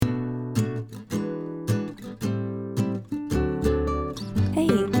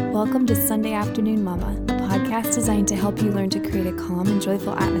welcome to Sunday Afternoon Mama, a podcast designed to help you learn to create a calm and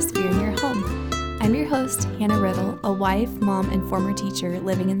joyful atmosphere in your home. I'm your host, Hannah Riddle, a wife, mom, and former teacher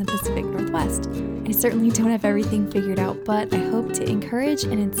living in the Pacific Northwest. I certainly don't have everything figured out, but I hope to encourage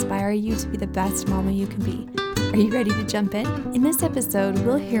and inspire you to be the best mama you can be. Are you ready to jump in? In this episode,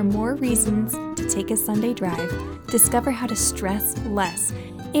 we'll hear more reasons to take a Sunday drive, discover how to stress less,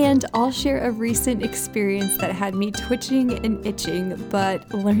 and I'll share a recent experience that had me twitching and itching,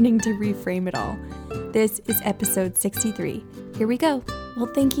 but learning to reframe it all. This is episode 63. Here we go. Well,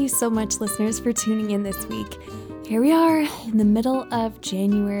 thank you so much, listeners, for tuning in this week. Here we are in the middle of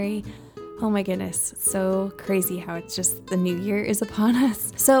January. Oh my goodness, so crazy how it's just the new year is upon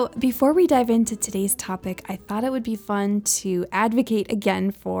us. So before we dive into today's topic, I thought it would be fun to advocate again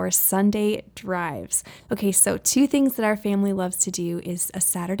for Sunday drives. Okay, so two things that our family loves to do is a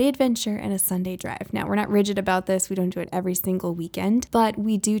Saturday adventure and a Sunday drive. Now, we're not rigid about this. We don't do it every single weekend, but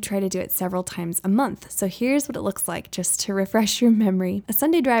we do try to do it several times a month. So here's what it looks like, just to refresh your memory. A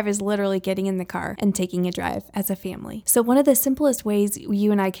Sunday drive is literally getting in the car and taking a drive as a family. So one of the simplest ways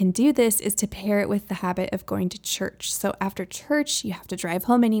you and I can do this is to pair it with the habit of going to church. So after church, you have to drive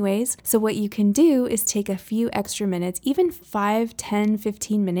home anyways. So what you can do is take a few extra minutes, even 5, 10,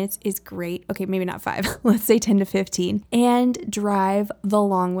 15 minutes is great. Okay, maybe not 5, let's say 10 to 15, and drive the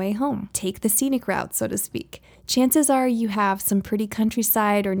long way home. Take the scenic route, so to speak. Chances are you have some pretty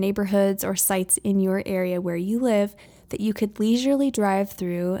countryside or neighborhoods or sites in your area where you live that you could leisurely drive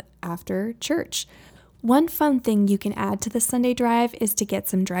through after church. One fun thing you can add to the Sunday drive is to get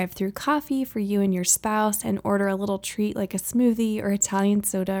some drive-through coffee for you and your spouse and order a little treat like a smoothie or Italian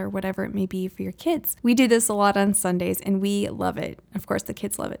soda or whatever it may be for your kids. We do this a lot on Sundays and we love it. Of course, the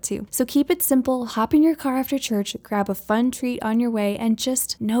kids love it too. So keep it simple, hop in your car after church, grab a fun treat on your way, and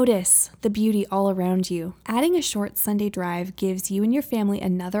just notice the beauty all around you. Adding a short Sunday drive gives you and your family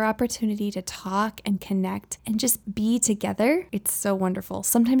another opportunity to talk and connect and just be together. It's so wonderful.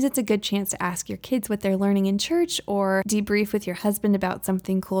 Sometimes it's a good chance to ask your kids what they're learning in church or debrief with your husband about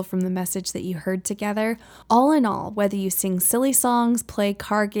something cool from the message that you heard together. All in all, whether you sing silly songs, play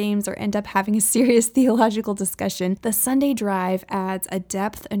card games, or end up having a serious theological discussion, the Sunday drive adds a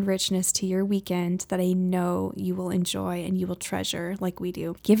depth and richness to your weekend that I know you will enjoy and you will treasure like we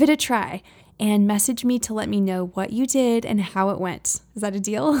do. Give it a try and message me to let me know what you did and how it went. Is that a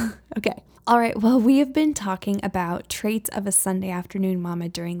deal? Okay. All right, well, we have been talking about traits of a Sunday afternoon mama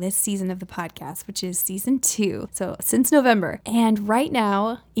during this season of the podcast, which is season 2, so since November. And right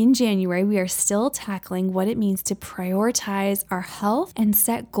now, in January, we are still tackling what it means to prioritize our health and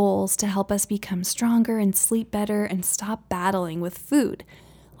set goals to help us become stronger and sleep better and stop battling with food.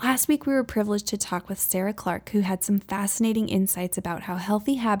 Last week, we were privileged to talk with Sarah Clark, who had some fascinating insights about how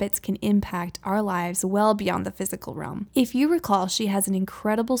healthy habits can impact our lives well beyond the physical realm. If you recall, she has an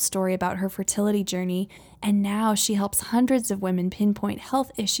incredible story about her fertility journey, and now she helps hundreds of women pinpoint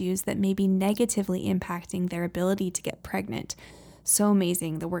health issues that may be negatively impacting their ability to get pregnant. So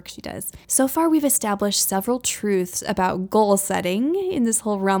amazing, the work she does. So far, we've established several truths about goal setting in this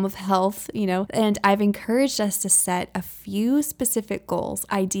whole realm of health, and I've encouraged us to set a few specific goals,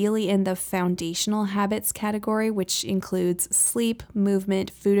 ideally in the foundational habits category, which includes sleep, movement,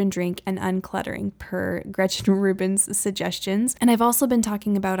 food and drink, and uncluttering, per Gretchen Rubin's suggestions. And I've also been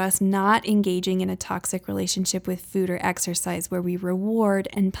talking about us not engaging in a toxic relationship with food or exercise where we reward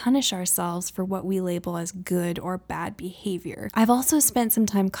and punish ourselves for what we label as good or bad behavior. I've also spent some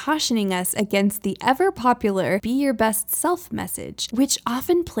time cautioning us against the ever-popular be your best self message, which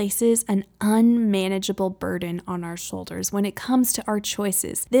often places an unmanageable burden on our shoulders when it comes to our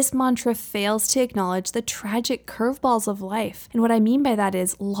choices. This mantra fails to acknowledge the tragic curveballs of life. And what I mean by that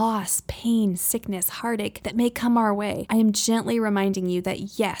is loss, pain, sickness, heartache that may come our way. I am gently reminding you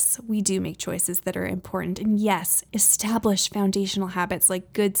that yes, we do make choices that are important. And yes, establish foundational habits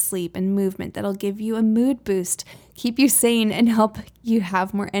like good sleep and movement that'll give you a mood boost, keep you sane, and help you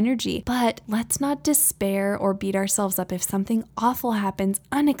have more energy. But let's not despair or beat ourselves up if something awful happens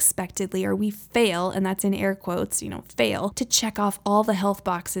unexpectedly or we fail, and that's in air quotes, fail, to check off all the health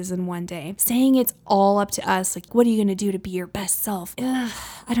boxes in one day. Saying it's all up to us, like, what are you going to do to be your best self?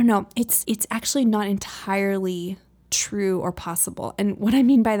 I don't know. It's actually not entirely true or possible. And what I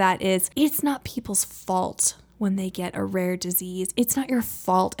mean by that is it's not people's fault when they get a rare disease. It's not your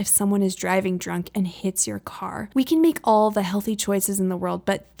fault if someone is driving drunk and hits your car. We can make all the healthy choices in the world,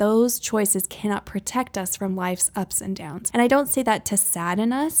 but those choices cannot protect us from life's ups and downs. And I don't say that to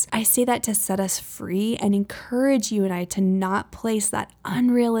sadden us. I say that to set us free and encourage you and I to not place that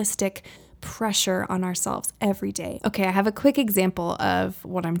unrealistic pressure on ourselves every day. Okay, I have a quick example of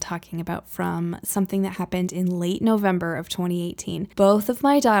what I'm talking about from something that happened in late November of 2018. Both of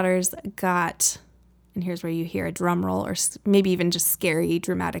my daughters got, and here's where you hear a drum roll or maybe even just scary,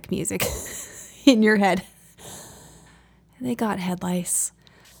 dramatic music in your head. They got head lice.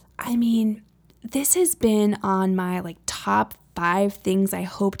 I mean, this has been on my top 5 things I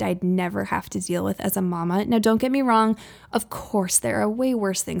hoped I'd never have to deal with as a mama. Now, don't get me wrong. Of course, there are way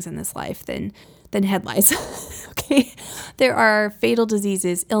worse things in this life than head lice. Okay. There are fatal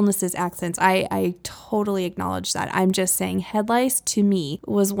diseases, illnesses, accidents. I totally acknowledge that. I'm just saying head lice to me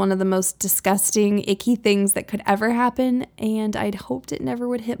was one of the most disgusting, icky things that could ever happen. And I'd hoped it never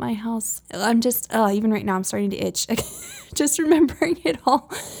would hit my house. I'm just, even right now, I'm starting to itch. Just remembering it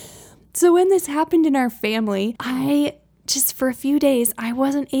all. So when this happened in our family, just for a few days, I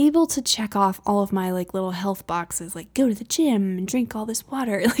wasn't able to check off all of my little health boxes, go to the gym and drink all this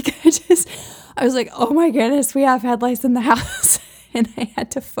water. I was like, oh my goodness, we have head lice in the house. And I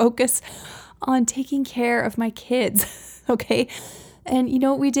had to focus on taking care of my kids. Okay. And you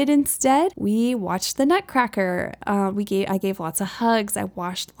know what we did instead? We watched the Nutcracker. I gave lots of hugs. I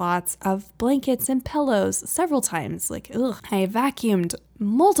washed lots of blankets and pillows several times. I vacuumed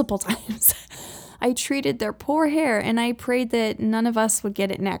multiple times. I treated their poor hair, and I prayed that none of us would get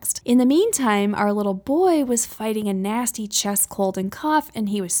it next. In the meantime, our little boy was fighting a nasty chest cold and cough, and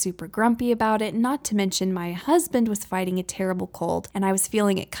he was super grumpy about it, not to mention my husband was fighting a terrible cold, and I was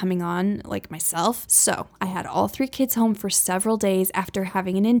feeling it coming on myself. So I had all 3 kids home for several days after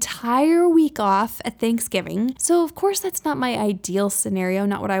having an entire week off at Thanksgiving. So of course that's not my ideal scenario,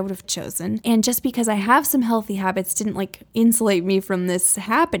 not what I would have chosen. And just because I have some healthy habits didn't insulate me from this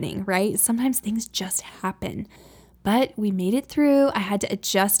happening, right? Sometimes things just happen. But we made it through. I had to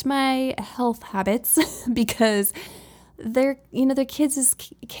adjust my health habits because their kids'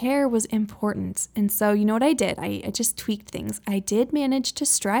 care was important. And so you know what I did? I just tweaked things. I did manage to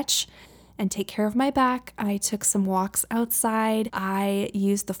stretch and take care of my back. I took some walks outside. I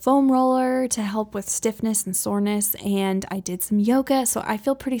used the foam roller to help with stiffness and soreness, and I did some yoga. So I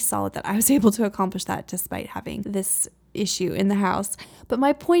feel pretty solid that I was able to accomplish that despite having this issue in the house. But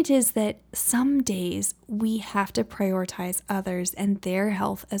my point is that some days we have to prioritize others and their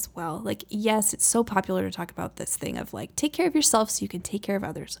health as well. Yes, it's so popular to talk about this thing of take care of yourself so you can take care of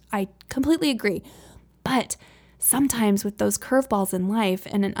others. I completely agree. But sometimes with those curveballs in life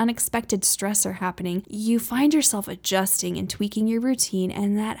and an unexpected stressor happening, you find yourself adjusting and tweaking your routine,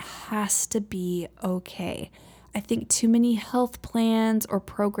 and that has to be okay. I think too many health plans or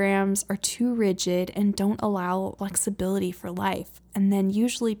programs are too rigid and don't allow flexibility for life. And then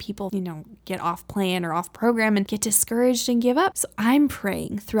usually people, get off plan or off program and get discouraged and give up. So I'm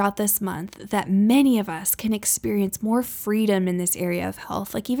praying throughout this month that many of us can experience more freedom in this area of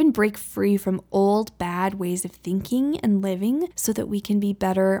health, even break free from old bad ways of thinking and living so that we can be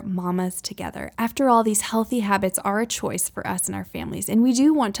better mamas together. After all, these healthy habits are a choice for us and our families, and we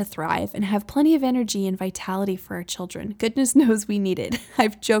do want to thrive and have plenty of energy and vitality for our children. Goodness knows we need it.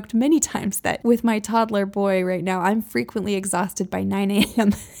 I've joked many times that with my toddler boy right now, I'm frequently exhausted by 9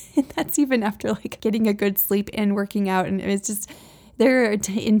 a.m. And that's even after getting a good sleep and working out. And it's just, there are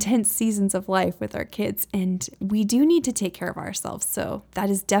intense seasons of life with our kids, and we do need to take care of ourselves. So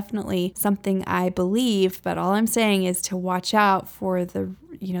that is definitely something I believe, but all I'm saying is to watch out for the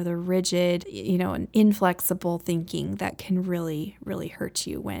rigid, and inflexible thinking that can really, really hurt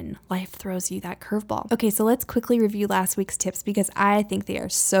you when life throws you that curveball. Okay, so let's quickly review last week's tips because I think they are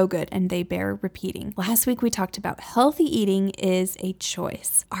so good and they bear repeating. Last week we talked about healthy eating is a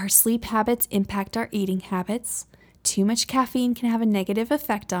choice. Our sleep habits impact our eating habits. Too much caffeine can have a negative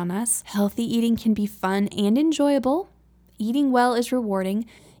effect on us. Healthy eating can be fun and enjoyable. Eating well is rewarding.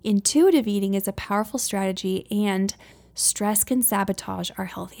 Intuitive eating is a powerful strategy, and stress can sabotage our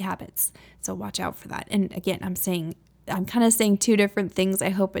healthy habits. So watch out for that. And again, I'm kind of saying 2 different things. I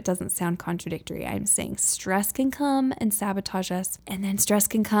hope it doesn't sound contradictory. I'm saying stress can come and sabotage us, and then stress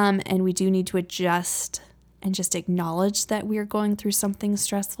can come and we do need to adjust and just acknowledge that we are going through something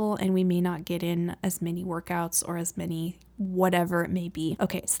stressful and we may not get in as many workouts or as many whatever it may be.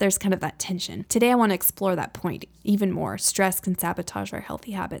 Okay, so there's kind of that tension. Today I want to explore that point even more. Stress can sabotage our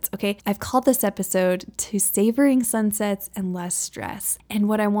healthy habits, okay? I've called this episode To Savoring Sunsets and Less Stress. And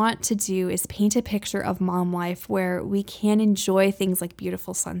what I want to do is paint a picture of mom life where we can enjoy things like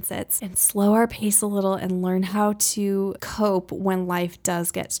beautiful sunsets and slow our pace a little and learn how to cope when life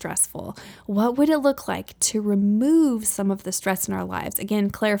does get stressful. What would it look like to remove some of the stress in our lives?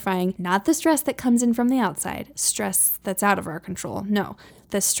 Again, clarifying, not the stress that comes in from the outside, stress that's out of our control. No,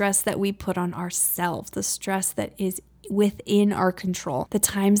 the stress that we put on ourselves, the stress that is within our control, the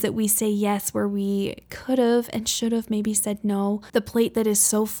times that we say yes where we could have and should have maybe said no, the plate that is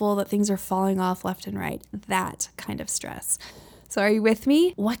so full that things are falling off left and right, that kind of stress. So are you with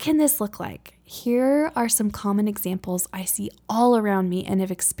me? What can this look like? Here are some common examples I see all around me and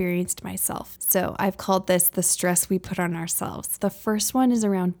have experienced myself. So I've called this the stress we put on ourselves. The first one is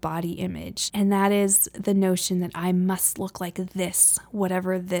around body image, and that is the notion that I must look like this,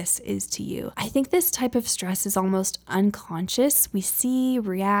 whatever this is to you. I think this type of stress is almost unconscious. We see,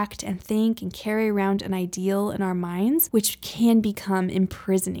 react, and think and carry around an ideal in our minds, which can become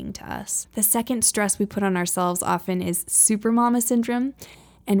imprisoning to us. The second stress we put on ourselves often is supermama syndrome.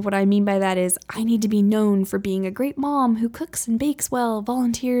 And what I mean by that is I need to be known for being a great mom who cooks and bakes well,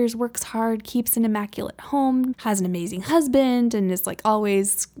 volunteers, works hard, keeps an immaculate home, has an amazing husband, and is like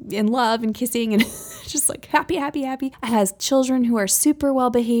always in love and kissing and just like happy. Has children who are super well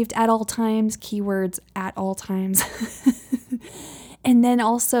behaved at all times, keywords at all times. And then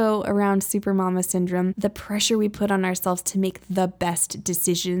also around supermama syndrome, the pressure we put on ourselves to make the best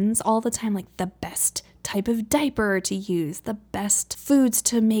decisions all the time, like the best type of diaper to use, the best foods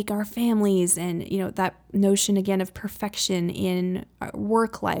to make our families, and that notion again of perfection in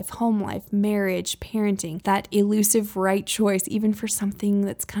work life, home life, marriage, parenting, that elusive right choice even for something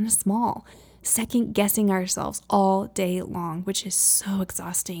that's kind of small. Second guessing ourselves all day long, which is so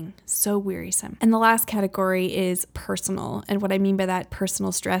exhausting, so wearisome. And the last category is personal. And what I mean by that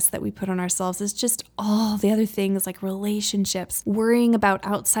personal stress that we put on ourselves is just all the other things like relationships, worrying about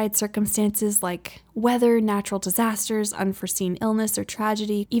outside circumstances like weather, natural disasters, unforeseen illness or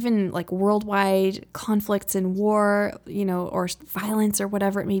tragedy, even like worldwide conflicts and war, or violence or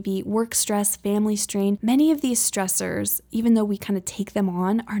whatever it may be, work stress, family strain. Many of these stressors, even though we kind of take them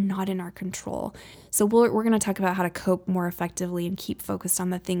on, are not in our control. So we're going to talk about how to cope more effectively and keep focused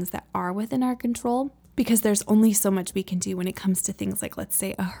on the things that are within our control. Because there's only so much we can do when it comes to things like, let's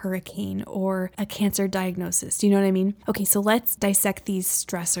say, a hurricane or a cancer diagnosis. Do you know what I mean? Okay, so let's dissect these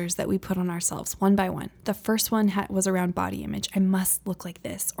stressors that we put on ourselves one by one. The first one was around body image. I must look like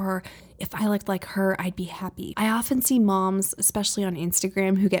this, or if I looked like her, I'd be happy. I often see moms, especially on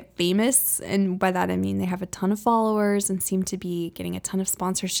Instagram, who get famous, and by that I mean they have a ton of followers and seem to be getting a ton of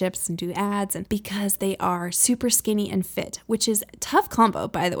sponsorships and do ads, and because they are super skinny and fit, which is a tough combo,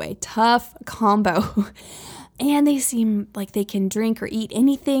 by the way, tough combo. And they seem like they can drink or eat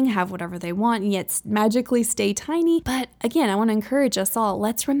anything, have whatever they want, and yet magically stay tiny. But again, I want to encourage us all.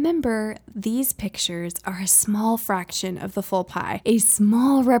 Let's remember these pictures are a small fraction of the full pie, a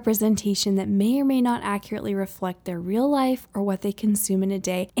small representation that may or may not accurately reflect their real life or what they consume in a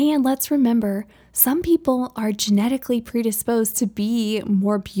day. And let's remember, some people are genetically predisposed to be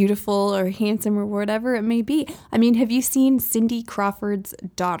more beautiful or handsome or whatever it may be. I mean, have you seen Cindy Crawford's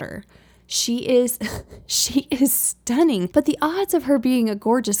daughter? She is stunning, but the odds of her being a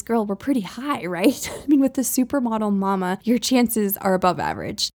gorgeous girl were pretty high, right? I mean, with the supermodel mama, your chances are above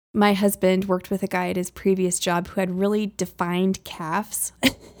average. My husband worked with a guy at his previous job who had really defined calves,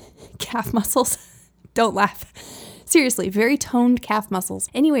 calf muscles. Don't laugh. Seriously, very toned calf muscles.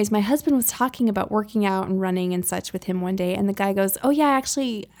 Anyways, my husband was talking about working out and running and such with him one day, and the guy goes, "Oh yeah,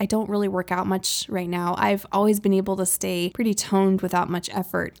 actually, I don't really work out much right now. I've always been able to stay pretty toned without much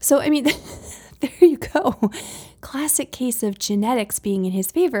effort." So, I mean, there you go. Classic case of genetics being in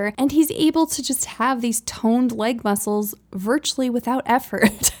his favor, and he's able to just have these toned leg muscles virtually without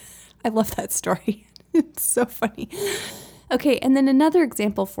effort. I love that story. It's so funny. Okay, and then another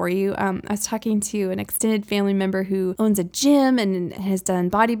example for you. I was talking to an extended family member who owns a gym and has done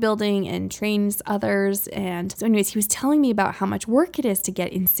bodybuilding and trains others. And so anyways, he was telling me about how much work it is to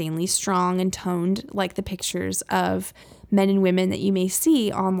get insanely strong and toned, like the pictures of men and women that you may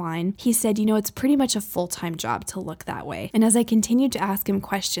see online. He said, it's pretty much a full-time job to look that way. And as I continued to ask him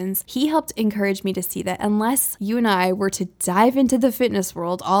questions, he helped encourage me to see that unless you and I were to dive into the fitness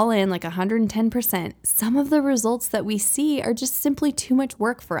world all in like 110%, some of the results that we see are just simply too much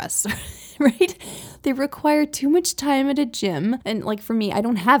work for us, right? They require too much time at a gym. And like for me, I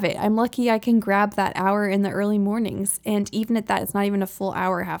don't have it. I'm lucky I can grab that hour in the early mornings. And even at that, it's not even a full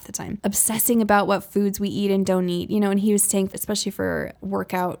hour half the time. Obsessing about what foods we eat and don't eat, and he was saying, especially for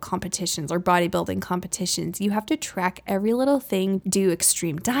workout competitions or bodybuilding competitions, you have to track every little thing, do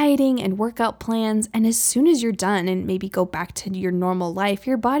extreme dieting and workout plans. And as soon as you're done and maybe go back to your normal life,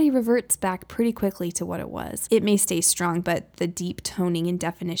 your body reverts back pretty quickly to what it was. It may stay strong, but the deep toning and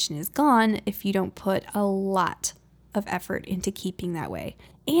definition is gone if you don't put a lot of effort into keeping that way.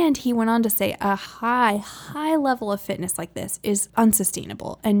 And he went on to say a high level of fitness like this is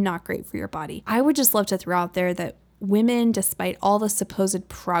unsustainable and not great for your body. I would just love to throw out there that women, despite all the supposed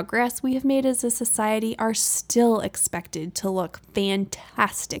progress we have made as a society, are still expected to look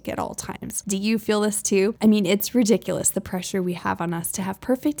fantastic at all times. Do you feel this too? I mean, it's ridiculous the pressure we have on us to have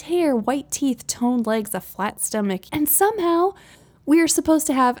perfect hair, white teeth, toned legs, a flat stomach, and somehow we are supposed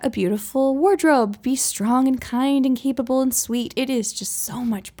to have a beautiful wardrobe, be strong and kind and capable and sweet. It is just so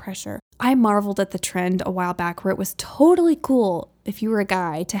much pressure. I marveled at the trend a while back where it was totally cool if you were a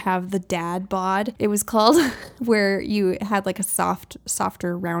guy to have the dad bod, it was called, where you had like a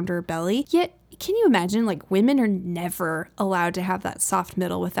softer, rounder belly. Yet, can you imagine, like, women are never allowed to have that soft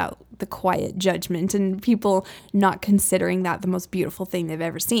middle without the quiet judgment and people not considering that the most beautiful thing they've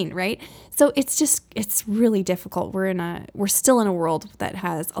ever seen, right? So it's really difficult. We're still in a world that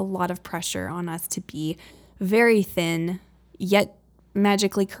has a lot of pressure on us to be very thin, yet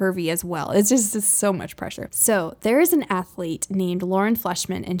magically curvy as well. It's just so much pressure. So there is an athlete named Lauren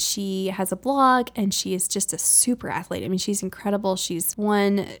Fleshman, and she has a blog, and she is just a super athlete. I mean, she's incredible. She's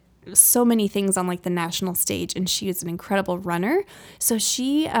won so many things on like the national stage, and she is an incredible runner. So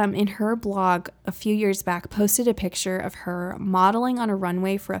she, in her blog a few years back, posted a picture of her modeling on a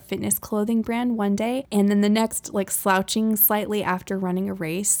runway for a fitness clothing brand one day, and then the next, like, slouching slightly after running a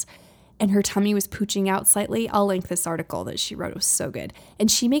race, and her tummy was pooching out slightly. I'll link this article that she wrote. It was so good. And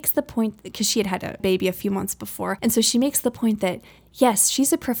she makes the point, because she had a baby a few months before, and so she makes the point that, yes,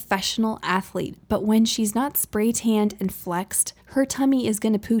 she's a professional athlete, but when she's not spray tanned and flexed, her tummy is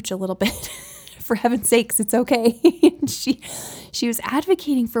going to pooch a little bit. For heaven's sakes, it's okay. She was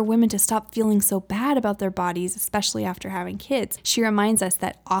advocating for women to stop feeling so bad about their bodies, especially after having kids. She reminds us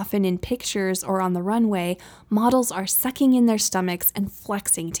that often in pictures or on the runway, models are sucking in their stomachs and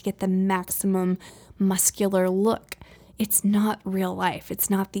flexing to get the maximum muscular look. It's not real life. It's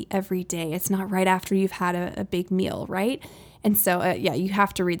not the everyday. It's not right after you've had a big meal, right? And so, you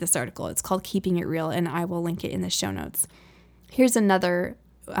have to read this article. It's called Keeping It Real, and I will link it in the show notes. Here's another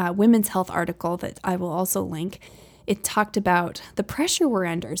women's health article that I will also link. It talked about the pressure we're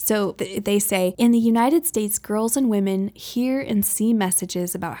under. So they say, in the United States, girls and women hear and see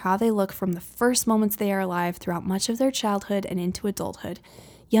messages about how they look from the first moments they are alive throughout much of their childhood and into adulthood.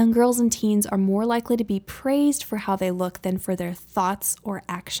 Young girls and teens are more likely to be praised for how they look than for their thoughts or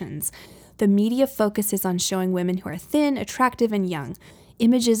actions. The media focuses on showing women who are thin, attractive, and young.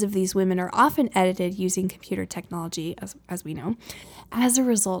 Images of these women are often edited using computer technology, as we know. As a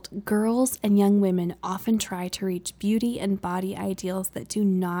result, girls and young women often try to reach beauty and body ideals that do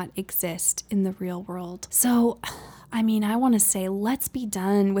not exist in the real world. So, I mean, I want to say, let's be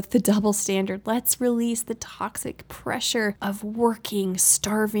done with the double standard. Let's release the toxic pressure of working,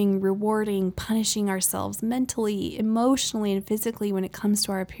 starving, rewarding, punishing ourselves mentally, emotionally, and physically when it comes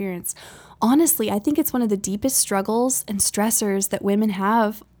to our appearance. Honestly, I think it's one of the deepest struggles and stressors that women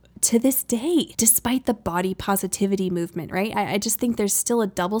have to this day, despite the body positivity movement, right? I just think there's still a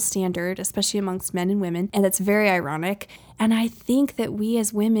double standard, especially amongst men and women, and that's very ironic. And I think that we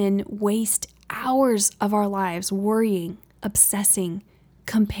as women waste hours of our lives worrying, obsessing,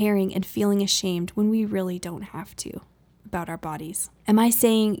 comparing, and feeling ashamed when we really don't have to about our bodies. Am I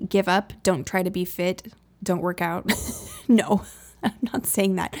saying give up, don't try to be fit, don't work out? No, I'm not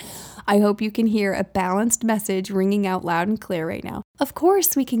saying that. I hope you can hear a balanced message ringing out loud and clear right now. Of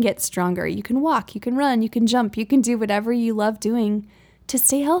course, we can get stronger. You can walk, you can run, you can jump, you can do whatever you love doing to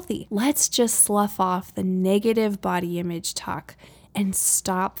stay healthy. Let's just slough off the negative body image talk and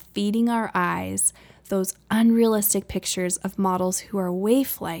stop feeding our eyes those unrealistic pictures of models who are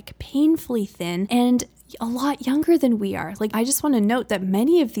waif-like, painfully thin, and a lot younger than we are. Like, I just want to note that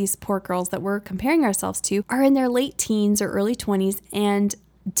many of these poor girls that we're comparing ourselves to are in their late teens or early 20s and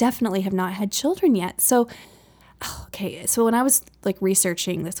definitely have not had children yet. So when I was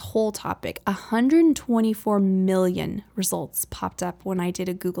researching this whole topic, 124 million results popped up when I did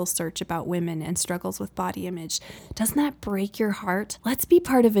a Google search about women and struggles with body image. Doesn't that break your heart? Let's be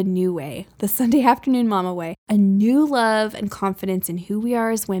part of a new way, the Sunday afternoon mama way, a new love and confidence in who we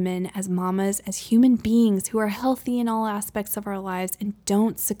are as women, as mamas, as human beings who are healthy in all aspects of our lives and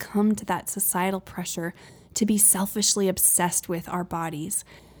don't succumb to that societal pressure to be selfishly obsessed with our bodies.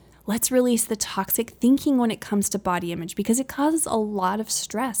 Let's release the toxic thinking when it comes to body image because it causes a lot of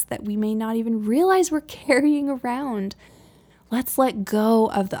stress that we may not even realize we're carrying around. Let's let go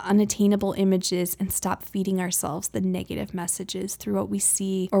of the unattainable images and stop feeding ourselves the negative messages through what we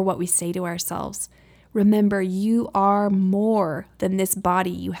see or what we say to ourselves. Remember, you are more than this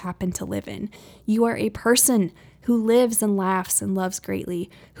body you happen to live in. You are a person who lives and laughs and loves greatly,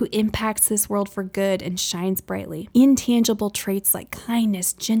 who impacts this world for good and shines brightly. Intangible traits like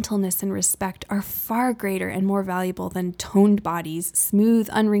kindness, gentleness, and respect are far greater and more valuable than toned bodies, smooth,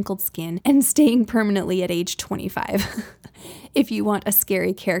 unwrinkled skin, and staying permanently at age 25. If you want a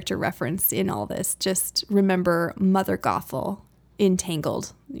scary character reference in all this, just remember Mother Gothel in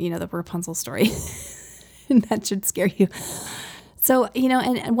Tangled, the Rapunzel story. And that should scare you. So,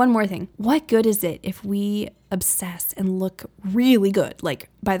 and one more thing. What good is it if we obsess and look really good, like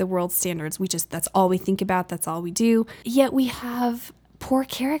by the world's standards? That's all we think about. That's all we do. Yet we have poor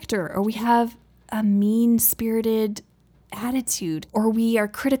character, or we have a mean-spirited attitude, or we are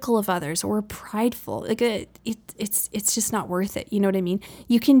critical of others, or we're prideful. Like it's just not worth it. You know what I mean?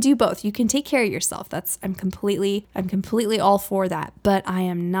 You can do both. You can take care of yourself. I'm completely all for that. But I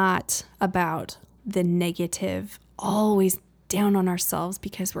am not about the negative, always down on ourselves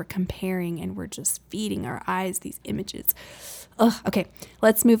because we're comparing and we're just feeding our eyes these images. Okay,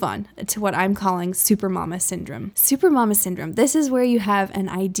 let's move on to what I'm calling Supermama Syndrome. Supermama Syndrome, this is where you have an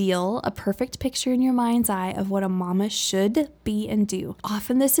ideal, a perfect picture in your mind's eye of what a mama should be and do.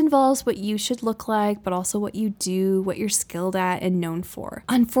 Often this involves what you should look like, but also what you do, what you're skilled at and known for.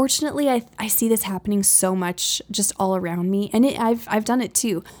 Unfortunately, I see this happening so much just all around me, and I've done it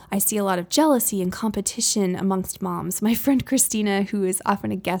too. I see a lot of jealousy and competition amongst moms. My friend Christina, who is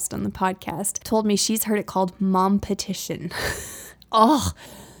often a guest on the podcast, told me she's heard it called mom petition. Oh,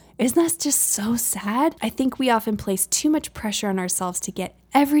 isn't that just so sad? I think we often place too much pressure on ourselves to get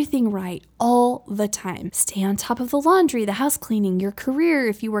everything right all the time. Stay on top of the laundry, the house cleaning, your career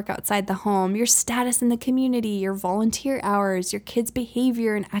if you work outside the home, your status in the community, your volunteer hours, your kids'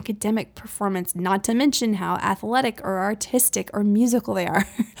 behavior and academic performance, not to mention how athletic or artistic or musical they are.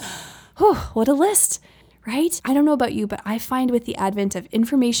 Whew, what a list. Right? I don't know about you, but I find with the advent of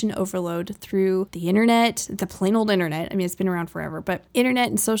information overload through the internet, the plain old internet, I mean, it's been around forever, but internet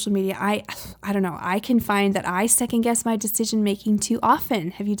and social media, I don't know, I can find that I second guess my decision making too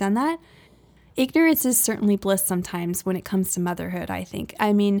often. Have you done that? Ignorance is certainly bliss sometimes when it comes to motherhood, I think.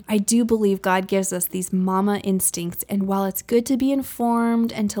 I mean, I do believe God gives us these mama instincts, and while it's good to be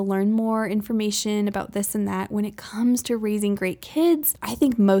informed and to learn more information about this and that, when it comes to raising great kids, I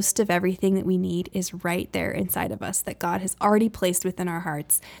think most of everything that we need is right there inside of us that God has already placed within our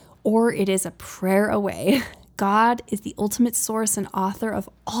hearts, or it is a prayer away. God is the ultimate source and author of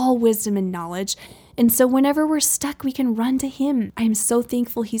all wisdom and knowledge. And so whenever we're stuck, we can run to him. I am so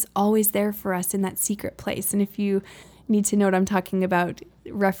thankful he's always there for us in that secret place. And if you need to know what I'm talking about,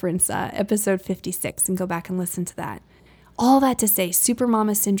 reference episode 56 and go back and listen to that. All that to say,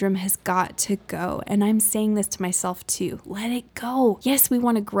 Supermama Syndrome has got to go. And I'm saying this to myself too. Let it go. Yes, we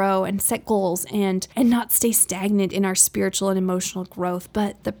want to grow and set goals and not stay stagnant in our spiritual and emotional growth,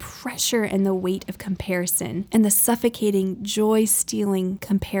 but the pressure and the weight of comparison and the suffocating, joy-stealing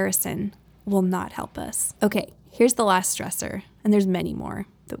comparison will not help us. Okay, here's the last stressor, and there's many more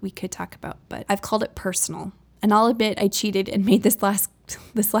that we could talk about, but I've called it personal. And I'll admit I cheated and made this last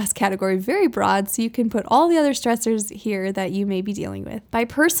category very broad, so you can put all the other stressors here that you may be dealing with. By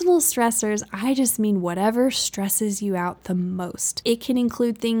personal stressors, I just mean whatever stresses you out the most. It can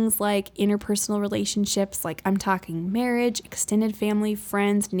include things like interpersonal relationships, like I'm talking marriage, extended family,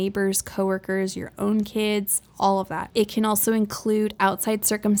 friends, neighbors, coworkers, your own kids, all of that. It can also include outside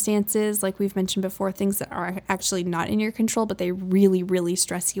circumstances, like we've mentioned before, things that are actually not in your control, but they really, really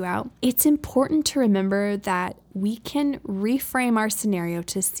stress you out. It's important to remember that we can reframe our scenario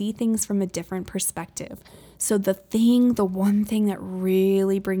to see things from a different perspective. So the one thing that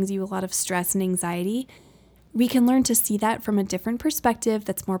really brings you a lot of stress and anxiety, we can learn to see that from a different perspective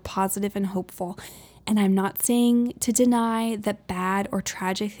that's more positive and hopeful. And I'm not saying to deny that bad or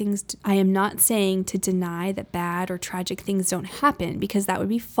tragic things, I am not saying to deny that bad or tragic things don't happen, because that would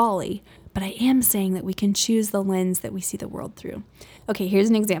be folly. But I am saying that we can choose the lens that we see the world through. Okay, here's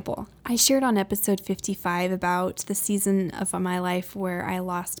an example. I shared on episode 55 about the season of my life where I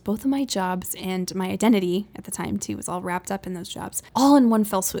lost both of my jobs, and my identity at the time too was all wrapped up in those jobs, all in one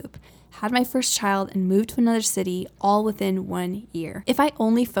fell swoop. Had my first child and moved to another city all within 1 year. If I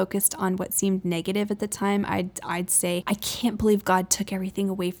only focused on what seemed negative at the time, I'd say, I can't believe God took everything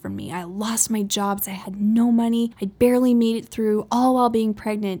away from me. I lost my jobs. I had no money. I barely made it through, all while being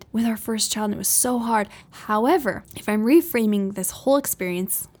pregnant with our first child, and it was so hard. However, if I'm reframing this whole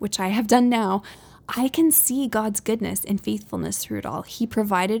experience, which I have done now, I can see God's goodness and faithfulness through it all. He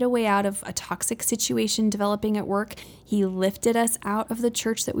provided a way out of a toxic situation developing at work. He lifted us out of the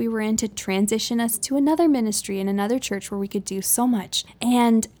church that we were in to transition us to another ministry in another church where we could do so much,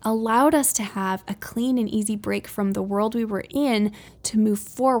 and allowed us to have a clean and easy break from the world we were in to move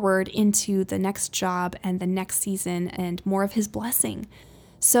forward into the next job and the next season and more of His blessing.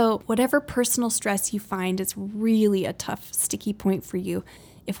 So whatever personal stress you find is really a tough, sticky point for you,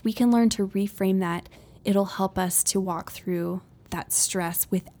 if we can learn to reframe that, it'll help us to walk through that stress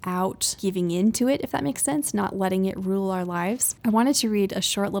without giving into it, if that makes sense, not letting it rule our lives. I wanted to read a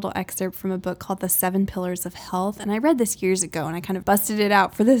short little excerpt from a book called The 7 Pillars of Health. And I read this years ago and I kind of busted it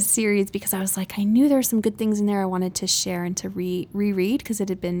out for this series because I was like, I knew there were some good things in there I wanted to share and to reread because it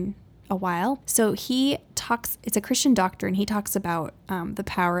had been a while. So he talks, it's a Christian doctor, and he talks about the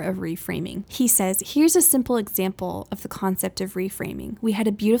power of reframing. He says, here's a simple example of the concept of reframing. We had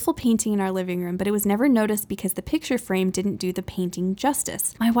a beautiful painting in our living room, but it was never noticed because the picture frame didn't do the painting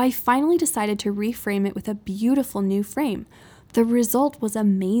justice. My wife finally decided to reframe it with a beautiful new frame. The result was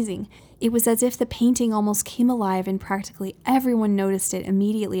amazing. It was as if the painting almost came alive and practically everyone noticed it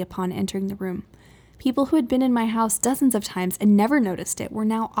immediately upon entering the room. People who had been in my house dozens of times and never noticed it were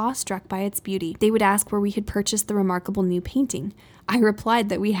now awestruck by its beauty. They would ask where we had purchased the remarkable new painting. I replied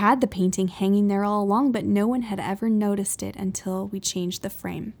that we had the painting hanging there all along, but no one had ever noticed it until we changed the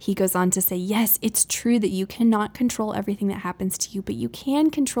frame. He goes on to say, yes, it's true that you cannot control everything that happens to you, but you can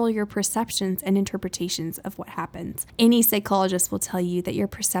control your perceptions and interpretations of what happens. Any psychologist will tell you that your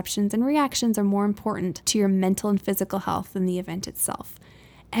perceptions and reactions are more important to your mental and physical health than the event itself.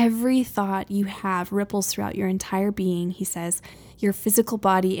 Every thought you have ripples throughout your entire being, he says, your physical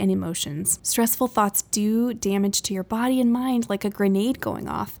body and emotions. Stressful thoughts do damage to your body and mind like a grenade going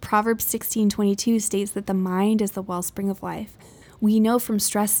off. Proverbs 16:22 states that the mind is the wellspring of life. We know from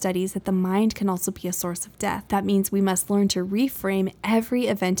stress studies that the mind can also be a source of death. That means we must learn to reframe every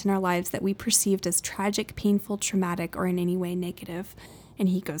event in our lives that we perceived as tragic, painful, traumatic, or in any way negative. And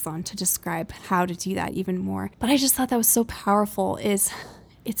he goes on to describe how to do that even more. But I just thought that was so powerful.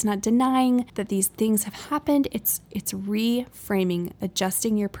 It's not denying that these things have happened. It's reframing,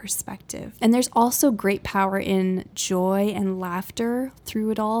 adjusting your perspective. And there's also great power in joy and laughter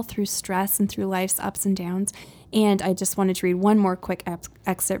through it all, through stress and through life's ups and downs. And I just wanted to read one more quick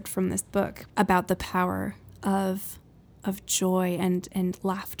excerpt from this book about the power of joy and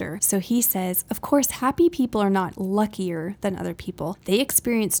laughter. So he says, of course, happy people are not luckier than other people. They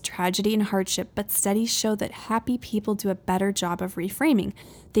experience tragedy and hardship, but studies show that happy people do a better job of reframing.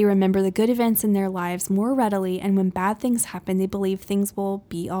 They remember the good events in their lives more readily, and when bad things happen, they believe things will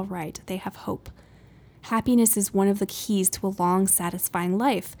be all right. They have hope. Happiness is one of the keys to a long, satisfying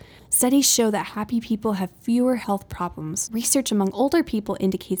life. Studies show that happy people have fewer health problems. Research among older people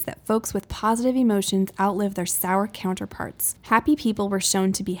indicates that folks with positive emotions outlive their sour counterparts. Happy people were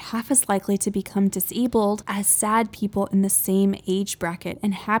shown to be half as likely to become disabled as sad people in the same age bracket,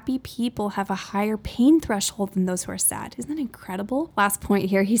 and happy people have a higher pain threshold than those who are sad. Isn't that incredible? Last point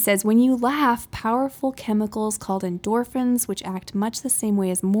here, he says, when you laugh, powerful chemicals called endorphins, which act much the same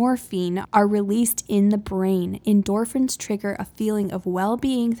way as morphine, are released in the brain. Endorphins trigger a feeling of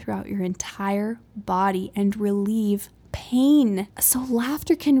well-being throughout your entire body and relieve pain. So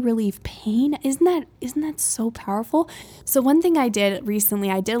laughter can relieve pain. Isn't that so powerful? So one thing I did recently,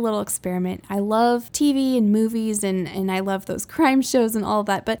 I did a little experiment. I love TV and movies and I love those crime shows and all of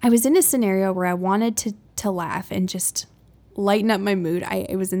that, but I was in a scenario where I wanted to laugh and just lighten up my mood.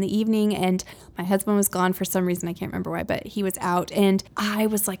 It was in the evening and my husband was gone for some reason. I can't remember why, but he was out and I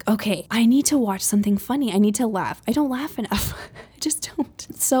was like, okay, I need to watch something funny. I need to laugh. I don't laugh enough. I just don't.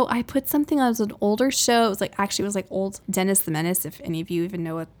 So I put something on, it was an older show. It was like old Dennis the Menace. If any of you even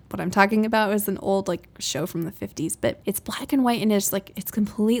know what I'm talking about, it was an old show from the 50s, but it's black and white and it's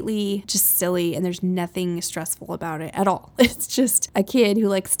completely just silly and there's nothing stressful about it at all. It's just a kid who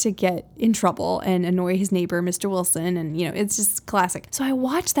likes to get in trouble and annoy his neighbor, Mr. Wilson. And it's just classic. So I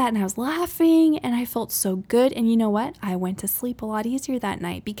watched that and I was laughing and I felt so good. And you know what? I went to sleep a lot easier that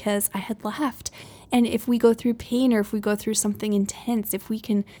night because I had laughed. And if we go through pain or if we go through something intense, if we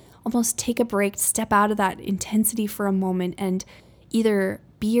can almost take a break, step out of that intensity for a moment and either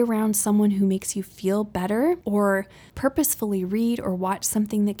be around someone who makes you feel better or purposefully read or watch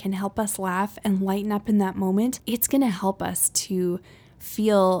something that can help us laugh and lighten up in that moment, it's going to help us to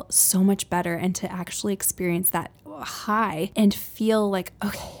feel so much better and to actually experience that high and feel like,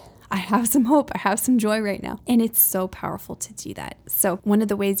 okay, I have some hope. I have some joy right now. And it's so powerful to do that. So one of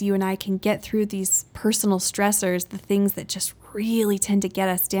the ways you and I can get through these personal stressors, the things that just really tend to get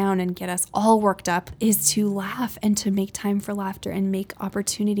us down and get us all worked up is to laugh and to make time for laughter and make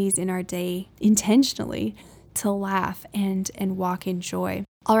opportunities in our day intentionally to laugh and walk in joy.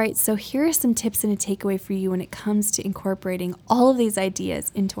 All right, so here are some tips and a takeaway for you when it comes to incorporating all of these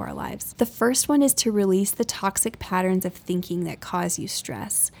ideas into our lives. The first one is to release the toxic patterns of thinking that cause you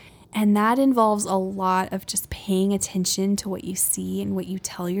stress. And that involves a lot of just paying attention to what you see and what you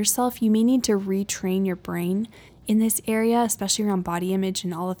tell yourself. You may need to retrain your brain in this area, especially around body image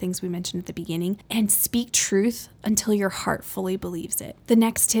and all the things we mentioned at the beginning, and speak truth until your heart fully believes it. The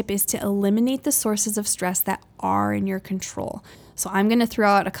next tip is to eliminate the sources of stress that are in your control. So I'm going to throw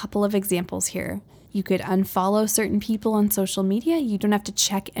out a couple of examples here. You could unfollow certain people on social media. You don't have to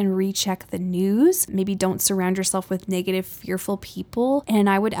check and recheck the news. Maybe don't surround yourself with negative, fearful people. And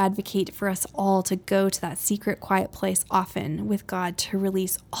I would advocate for us all to go to that secret, quiet place often with God to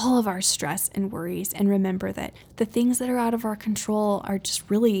release all of our stress and worries, and remember that the things that are out of our control are just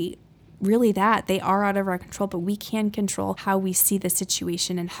really that. They are out of our control, but we can control how we see the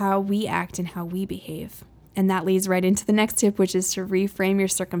situation and how we act and how we behave. And that leads right into the next tip, which is to reframe your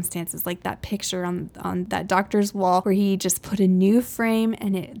circumstances, like that picture on that doctor's wall where he just put a new frame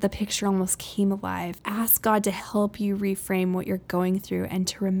and the picture almost came alive. Ask God to help you reframe what you're going through and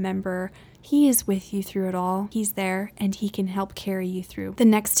to remember He is with you through it all. He's there and He can help carry you through. The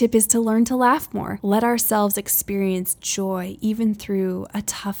next tip is to learn to laugh more. Let ourselves experience joy even through a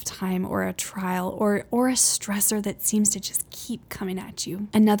tough time or a trial or a stressor that seems to just keep coming at you.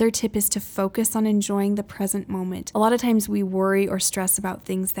 Another tip is to focus on enjoying the present moment. A lot of times we worry or stress about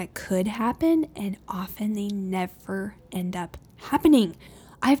things that could happen, and often they never end up happening.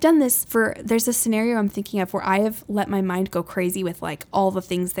 I've done this there's a scenario I'm thinking of where I have let my mind go crazy with like all the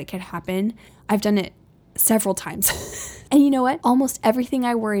things that could happen. I've done it several times. And you know what? Almost everything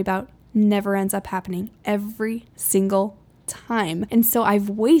I worry about never ends up happening every single time. And so I've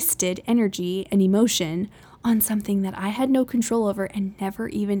wasted energy and emotion on something that I had no control over and never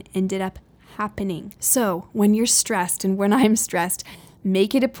even ended up happening. So when you're stressed and when I'm stressed,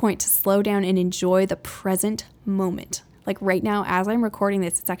 make it a point to slow down and enjoy the present moment. Like right now, as I'm recording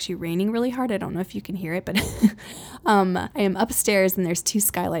this, it's actually raining really hard. I don't know if you can hear it, but I am upstairs and there's 2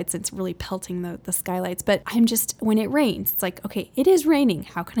 skylights. It's really pelting the skylights. But when it rains, it's like, okay, it is raining.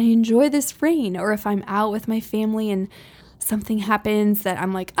 How can I enjoy this rain? Or if I'm out with my family and something happens that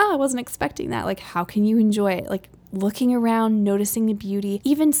I'm like, I wasn't expecting that. Like, how can you enjoy it? Like looking around, noticing the beauty,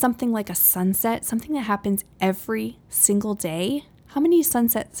 even something like a sunset, something that happens every single day. How many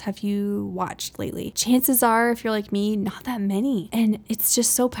sunsets have you watched lately? Chances are, if you're like me, not that many. And it's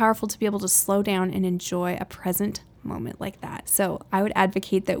just so powerful to be able to slow down and enjoy a present moment like that. So I would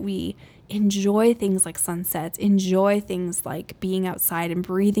advocate that we enjoy things like sunsets, enjoy things like being outside and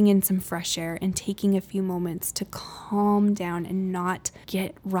breathing in some fresh air and taking a few moments to calm down and not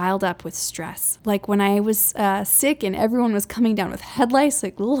get riled up with stress. Like when I was sick and everyone was coming down with head lice,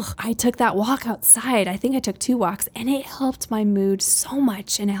 I took that walk outside. I think I took 2 walks and it helped my mood so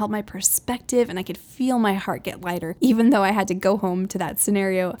much and it helped my perspective and I could feel my heart get lighter. Even though I had to go home to that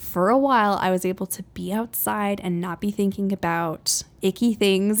scenario for a while, I was able to be outside and not be thinking about icky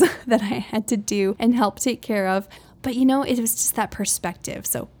things that I had to do and help take care of. But it was just that perspective.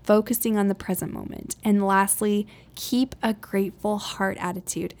 So focusing on the present moment. And lastly, keep a grateful heart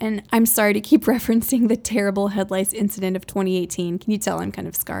attitude. And I'm sorry to keep referencing the terrible head lice incident of 2018. Can you tell I'm kind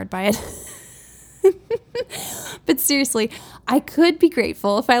of scarred by it? But seriously, I could be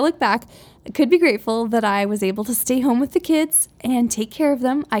grateful if I look back. I could be grateful that I was able to stay home with the kids and take care of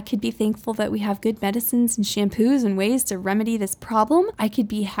them. I could be thankful that we have good medicines and shampoos and ways to remedy this problem. I could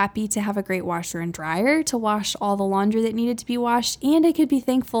be happy to have a great washer and dryer to wash all the laundry that needed to be washed. And I could be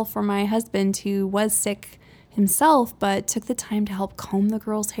thankful for my husband who was sick himself, but took the time to help comb the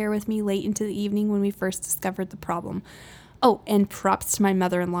girls' hair with me late into the evening when we first discovered the problem. Oh, and props to my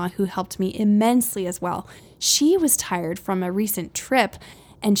mother-in-law who helped me immensely as well. She was tired from a recent trip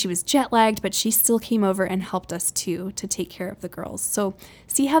and she was jet lagged, but she still came over and helped us too to take care of the girls. So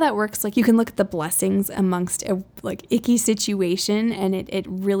see how that works? Like you can look at the blessings amongst a icky situation and it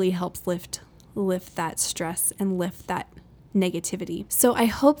really helps lift that stress and lift that negativity. So I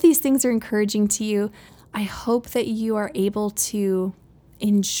hope these things are encouraging to you. I hope that you are able to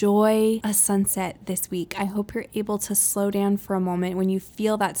enjoy a sunset this week. I hope you're able to slow down for a moment when you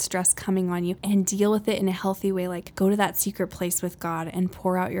feel that stress coming on you and deal with it in a healthy way, like go to that secret place with God and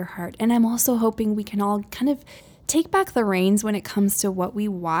pour out your heart. And I'm also hoping we can all kind of take back the reins when it comes to what we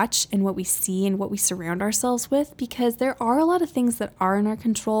watch and what we see and what we surround ourselves with, because there are a lot of things that are in our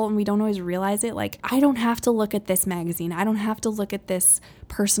control and we don't always realize it. Like, I don't have to look at this magazine. I don't have to look at this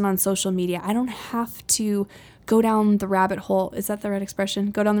person on social media. I don't have to go down the rabbit hole. Is that the right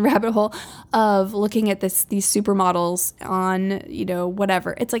expression? Go down the rabbit hole of looking at these supermodels on,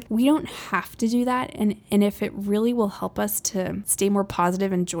 whatever. It's like, we don't have to do that. And if it really will help us to stay more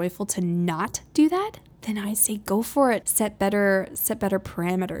positive and joyful to not do that, then I say go for it. Set better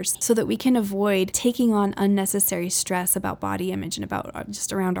parameters so that we can avoid taking on unnecessary stress about body image and about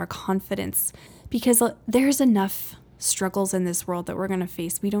just around our confidence, because there's enough struggles in this world that we're going to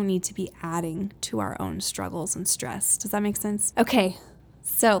face. We don't need to be adding to our own struggles and stress. Does that make sense? Okay.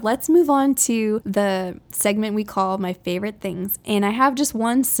 So let's move on to the segment we call My Favorite Things. And I have just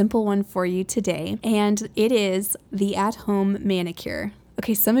one simple one for you today, and it is the at-home manicure.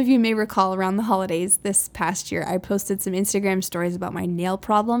 Okay, some of you may recall around the holidays this past year, I posted some Instagram stories about my nail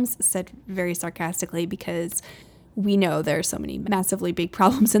problems, said very sarcastically, because we know there are so many massively big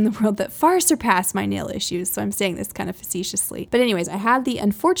problems in the world that far surpass my nail issues. So I'm saying this kind of facetiously. But anyways, I had the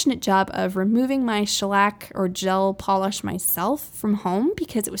unfortunate job of removing my shellac or gel polish myself from home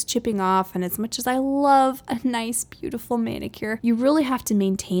because it was chipping off. And as much as I love a nice, beautiful manicure, you really have to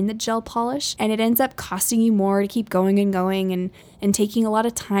maintain the gel polish. And it ends up costing you more to keep going and taking a lot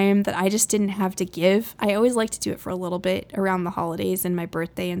of time that I just didn't have to give. I always like to do it for a little bit around the holidays and my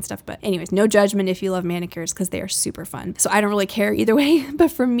birthday and stuff. But anyways, no judgment if you love manicures, because they are super fun. So I don't really care either way.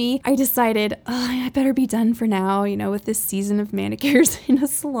 But for me, I decided, I better be done for now, with this season of manicures in a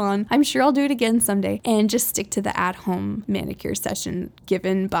salon. I'm sure I'll do it again someday, and just stick to the at-home manicure session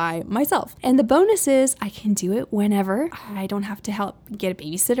given by myself. And the bonus is I can do it whenever. I don't have to help get a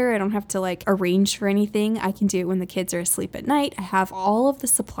babysitter. I don't have to arrange for anything. I can do it when the kids are asleep at night. I have all of the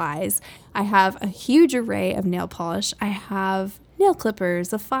supplies. I have a huge array of nail polish. I have nail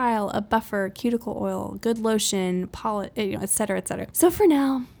clippers, a file, a buffer, cuticle oil, good lotion, polish, et cetera, et cetera. So for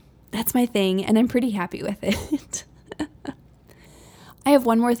now, that's my thing, and I'm pretty happy with it. I have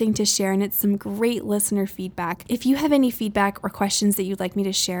one more thing to share, and it's some great listener feedback. If you have any feedback or questions that you'd like me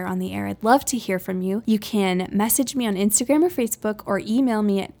to share on the air, I'd love to hear from you. You can message me on Instagram or Facebook, or email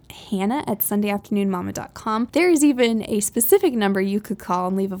me at hannah@sundayafternoonmama.com. There is even a specific number you could call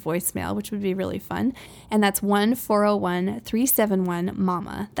and leave a voicemail, which would be really fun. And that's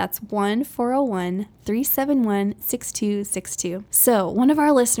 1-401-371-MAMA. That's 1-401-371-6262. So one of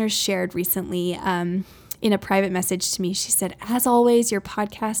our listeners shared recently, in a private message to me, she said, "As always, your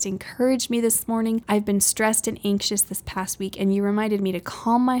podcast encouraged me this morning. I've been stressed and anxious this past week, and you reminded me to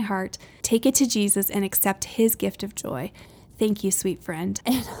calm my heart, take it to Jesus, and accept his gift of joy. Thank you, sweet friend."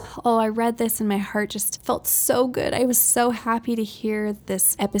 And I read this and my heart just felt so good. I was so happy to hear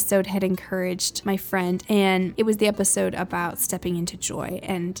this episode had encouraged my friend. And it was the episode about stepping into joy.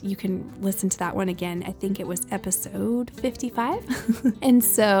 And you can listen to that one again. I think it was episode 55. And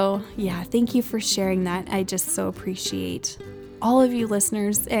so, yeah, thank you for sharing that. I just so appreciate all of you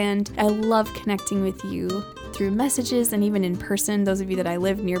listeners. And I love connecting with you through messages and even in person. Those of you that I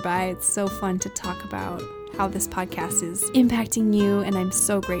live nearby, it's so fun to talk about how this podcast is impacting you, and I'm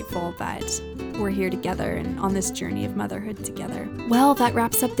so grateful that we're here together and on this journey of motherhood together. Well, that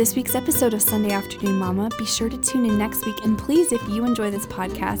wraps up this week's episode of Sunday Afternoon Mama. Be sure to tune in next week, and please, if you enjoy this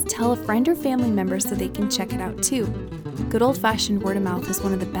podcast, tell a friend or family member so they can check it out too. Good old-fashioned word of mouth is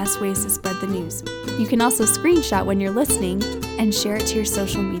one of the best ways to spread the news. You can also screenshot when you're listening and share it to your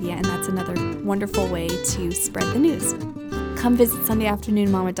social media, and that's another wonderful way to spread the news. Come visit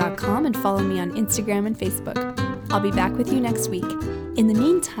SundayAfternoonMama.com and follow me on Instagram and Facebook. I'll be back with you next week. In the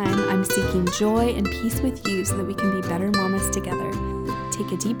meantime, I'm seeking joy and peace with you so that we can be better mamas together.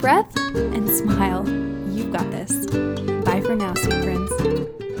 Take a deep breath and smile. You've got this. Bye for now, sweet friends.